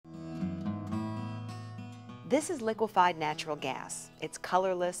This is liquefied natural gas. It's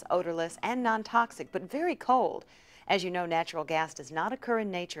colorless, odorless, and non-toxic, but very cold. As you know, natural gas does not occur in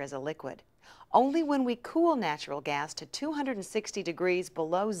nature as a liquid. Only when we cool natural gas to 260 degrees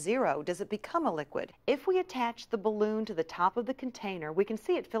below zero does it become a liquid. If we attach the balloon to the top of the container, we can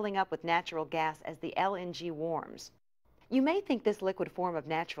see it filling up with natural gas as the LNG warms. You may think this liquid form of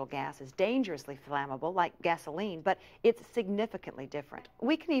natural gas is dangerously flammable, like gasoline, but it's significantly different.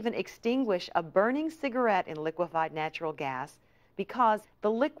 We can even extinguish a burning cigarette in liquefied natural gas because the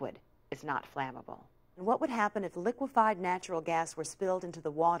liquid is not flammable. And what would happen if liquefied natural gas were spilled into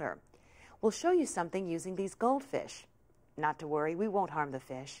the water? We'll show you something using these goldfish. Not to worry, we won't harm the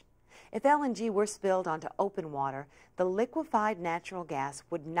fish. If LNG were spilled onto open water, the liquefied natural gas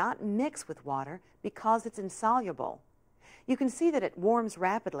would not mix with water because it's insoluble. You can see that it warms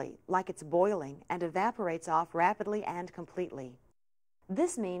rapidly, like it's boiling, and evaporates off rapidly and completely.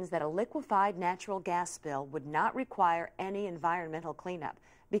 This means that a liquefied natural gas spill would not require any environmental cleanup,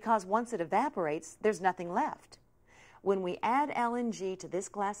 because once it evaporates, there's nothing left. When we add LNG to this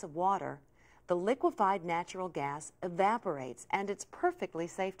glass of water, the liquefied natural gas evaporates, and it's perfectly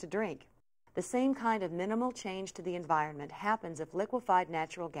safe to drink. The same kind of minimal change to the environment happens if liquefied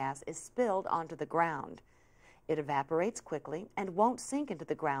natural gas is spilled onto the ground. It evaporates quickly and won't sink into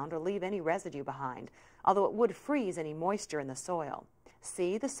the ground or leave any residue behind, although it would freeze any moisture in the soil.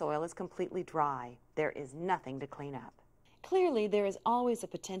 See, the soil is completely dry. There is nothing to clean up. Clearly, there is always a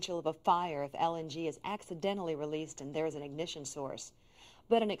potential of a fire if LNG is accidentally released and there is an ignition source.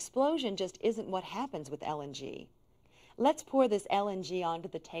 But an explosion just isn't what happens with LNG. Let's pour this LNG onto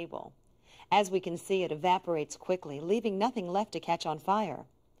the table. As we can see, it evaporates quickly, leaving nothing left to catch on fire.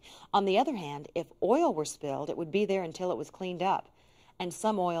 On the other hand, if oil were spilled, it would be there until it was cleaned up, and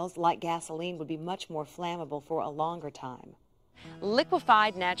some oils, like gasoline, would be much more flammable for a longer time.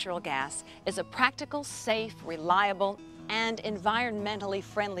 Liquefied natural gas is a practical, safe, reliable, and environmentally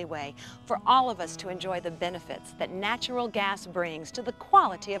friendly way for all of us to enjoy the benefits that natural gas brings to the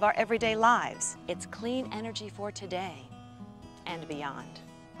quality of our everyday lives. It's clean energy for today and beyond.